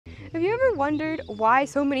Have you ever wondered why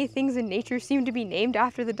so many things in nature seem to be named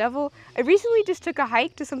after the devil? I recently just took a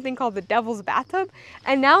hike to something called the Devil's Bathtub,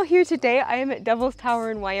 and now here today I am at Devil's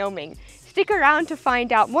Tower in Wyoming. Stick around to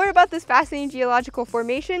find out more about this fascinating geological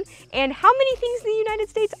formation and how many things in the United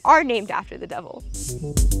States are named after the devil.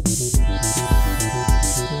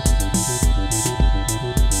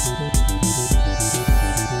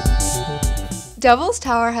 Devil's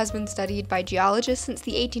Tower has been studied by geologists since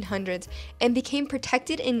the 1800s and became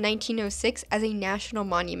protected in 1906 as a national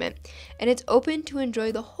monument, and it's open to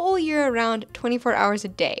enjoy the whole year around 24 hours a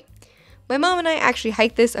day. My mom and I actually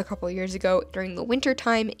hiked this a couple years ago during the winter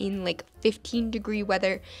time in like 15-degree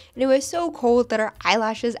weather, and it was so cold that our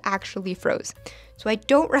eyelashes actually froze. So I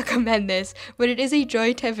don't recommend this, but it is a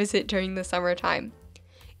joy to visit during the summertime.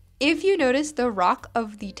 If you notice, the rock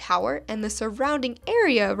of the tower and the surrounding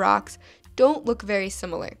area rocks don't look very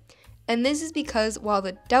similar. And this is because while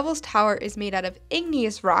the Devil's Tower is made out of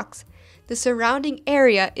igneous rocks, the surrounding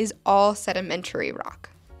area is all sedimentary rock.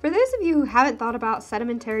 For those of you who haven't thought about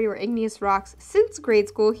sedimentary or igneous rocks since grade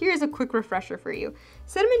school, here's a quick refresher for you.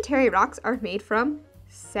 Sedimentary rocks are made from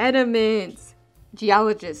sediments.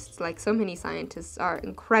 Geologists, like so many scientists, are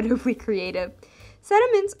incredibly creative.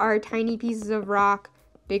 Sediments are tiny pieces of rock,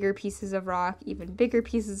 bigger pieces of rock, even bigger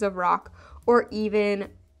pieces of rock, or even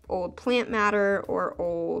old plant matter or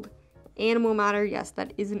old animal matter, yes,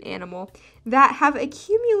 that is an animal, that have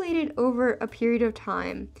accumulated over a period of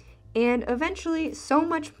time. And eventually, so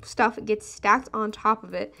much stuff gets stacked on top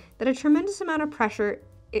of it that a tremendous amount of pressure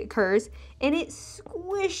occurs, and it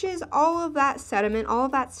squishes all of that sediment, all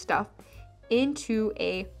of that stuff, into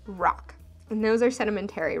a rock. And those are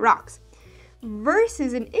sedimentary rocks.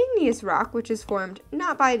 Versus an igneous rock, which is formed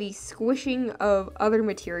not by the squishing of other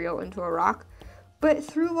material into a rock, but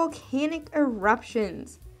through volcanic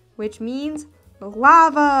eruptions, which means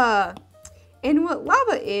lava. And what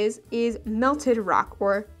lava is melted rock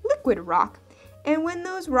or liquid rock. And when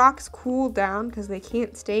those rocks cool down, because they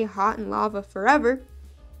can't stay hot in lava forever,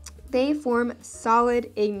 they form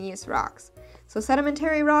solid igneous rocks. So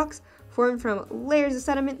sedimentary rocks formed from layers of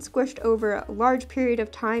sediment squished over a large period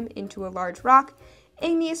of time into a large rock.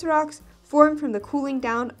 Igneous rocks formed from the cooling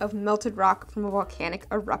down of melted rock from a volcanic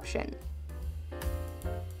eruption.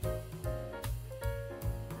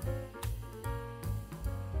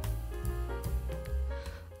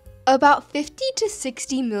 About 50 to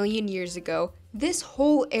 60 million years ago, this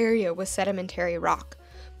whole area was sedimentary rock,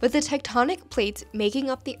 but the tectonic plates making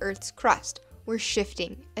up the Earth's crust were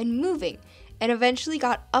shifting and moving, and eventually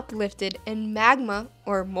got uplifted, and magma,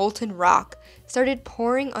 or molten rock, started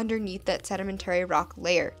pouring underneath that sedimentary rock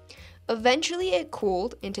layer. Eventually it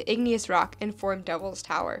cooled into igneous rock and formed Devil's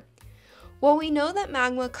Tower. While we know that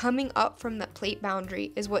magma coming up from that plate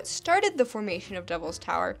boundary is what started the formation of Devil's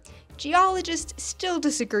Tower, geologists still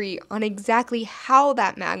disagree on exactly how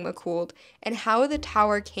that magma cooled and how the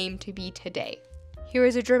tower came to be today. Here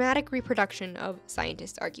is a dramatic reproduction of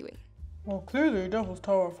scientists arguing. Well, clearly Devil's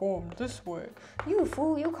Tower formed this way. You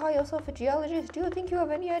fool, you call yourself a geologist? Do you think you have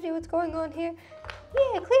any idea what's going on here?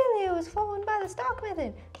 Yeah, clearly it was formed by the Stark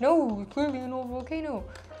method. No, it's clearly an old volcano.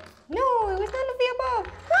 No, it was none of the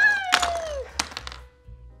above.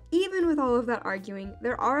 Even with all of that arguing,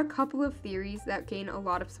 there are a couple of theories that gain a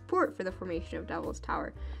lot of support for the formation of Devil's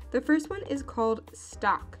Tower. The first one is called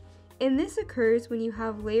stock, and this occurs when you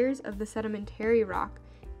have layers of the sedimentary rock,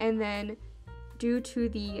 and then due to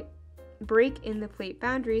the break in the plate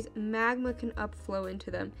boundaries, magma can upflow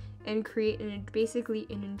into them and create basically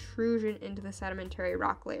an intrusion into the sedimentary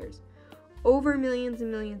rock layers. Over millions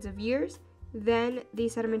and millions of years, then the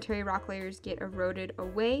sedimentary rock layers get eroded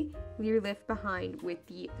away, you're left behind with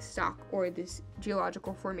the stock, or this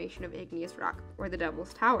geological formation of igneous rock, or the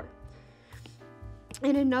Devil's Tower.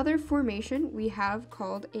 And another formation we have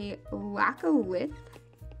called a laccolith,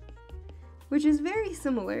 which is very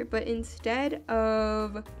similar, but instead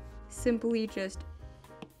of simply just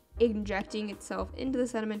injecting itself into the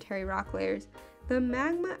sedimentary rock layers, the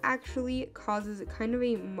magma actually causes kind of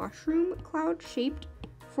a mushroom cloud-shaped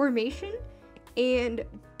formation and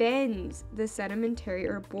bends the sedimentary,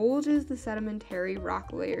 or bulges the sedimentary rock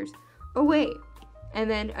layers away. And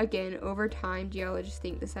then again, over time, geologists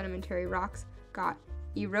think the sedimentary rocks got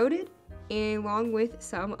eroded, along with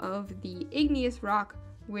some of the igneous rock,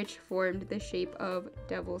 which formed the shape of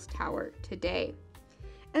Devil's Tower today.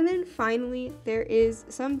 And then finally, there is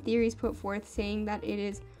some theories put forth saying that it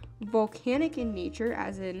is volcanic in nature,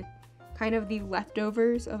 as in kind of the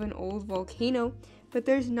leftovers of an old volcano, but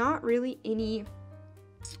there's not really any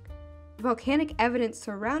volcanic evidence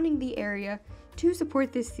surrounding the area to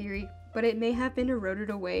support this theory, but it may have been eroded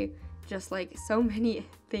away just like so many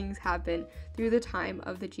things happen through the time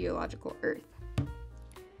of the geological Earth.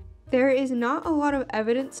 There is not a lot of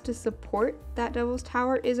evidence to support that Devil's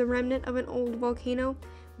Tower is a remnant of an old volcano,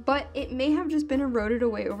 but it may have just been eroded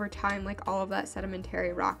away over time like all of that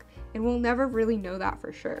sedimentary rock, and we'll never really know that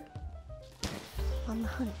for sure. On the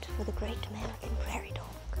hunt for the great American prairie dog.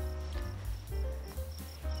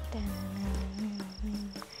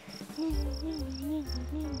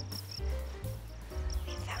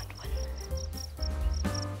 We found one.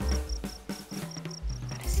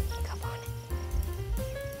 Gotta sneak up on it.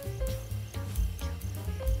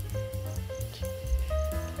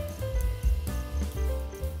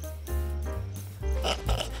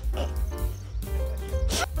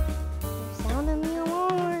 Sounding the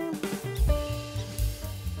alarm.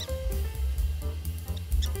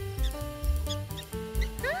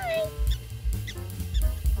 Hi.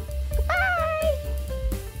 Goodbye.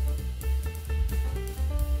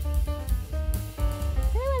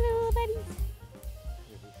 Hello, little buddies.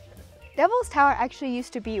 Devil's Tower actually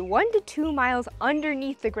used to be 1 to 2 miles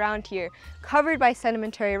underneath the ground here, covered by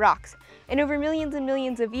sedimentary rocks. And over millions and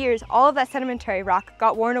millions of years, all of that sedimentary rock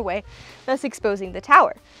got worn away, thus exposing the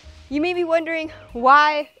tower. You may be wondering,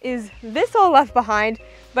 why is this all left behind,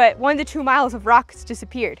 but 1 to 2 miles of rocks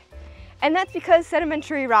disappeared? And that's because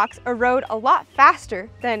sedimentary rocks erode a lot faster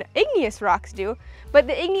than igneous rocks do, but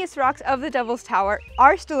the igneous rocks of the Devil's Tower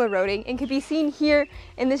are still eroding and can be seen here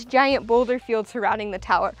in this giant boulder field surrounding the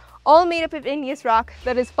tower, all made up of igneous rock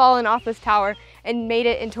that has fallen off this tower and made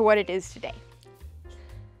it into what it is today.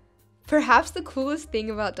 Perhaps the coolest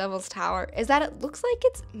thing about Devil's Tower is that it looks like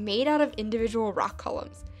it's made out of individual rock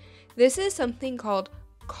columns. This is something called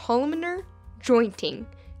columnar jointing,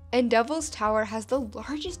 and Devil's Tower has the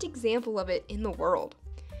largest example of it in the world.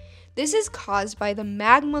 This is caused by the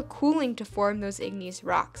magma cooling to form those igneous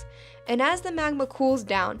rocks, and as the magma cools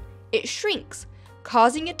down, it shrinks,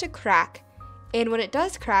 causing it to crack, and when it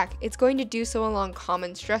does crack, it's going to do so along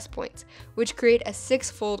common stress points, which create a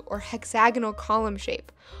six-fold or hexagonal column shape.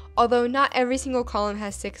 Although not every single column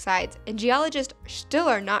has 6 sides, and geologists still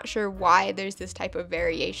are not sure why there's this type of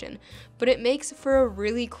variation, but it makes for a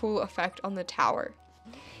really cool effect on the tower.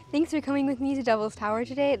 Thanks for coming with me to Devil's Tower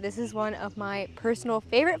today. This is one of my personal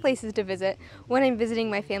favorite places to visit when I'm visiting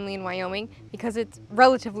my family in Wyoming because it's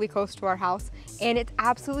relatively close to our house, and it's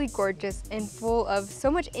absolutely gorgeous and full of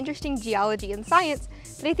so much interesting geology and science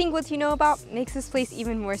that I think once you know about makes this place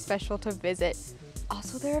even more special to visit.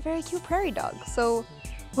 Also, they're a very cute prairie dog, so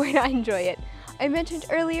why not enjoy it? I mentioned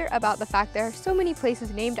earlier about the fact there are so many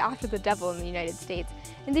places named after the devil in the United States,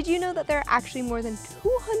 and did you know that there are actually more than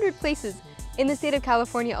 200 places in the state of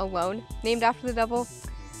California alone named after the devil?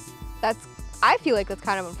 I feel like that's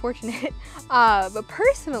kind of unfortunate, but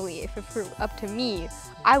personally, if it were up to me,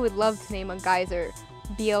 I would love to name a geyser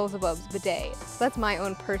Beelzebub's Bidet. So that's my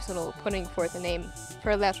own personal putting forth a name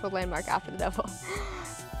for a natural landmark after the devil.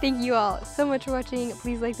 Thank you all so much for watching.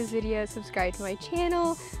 Please like this video, subscribe to my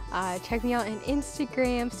channel, check me out on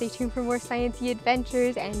Instagram, stay tuned for more sciencey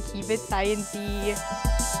adventures, and keep it sciencey.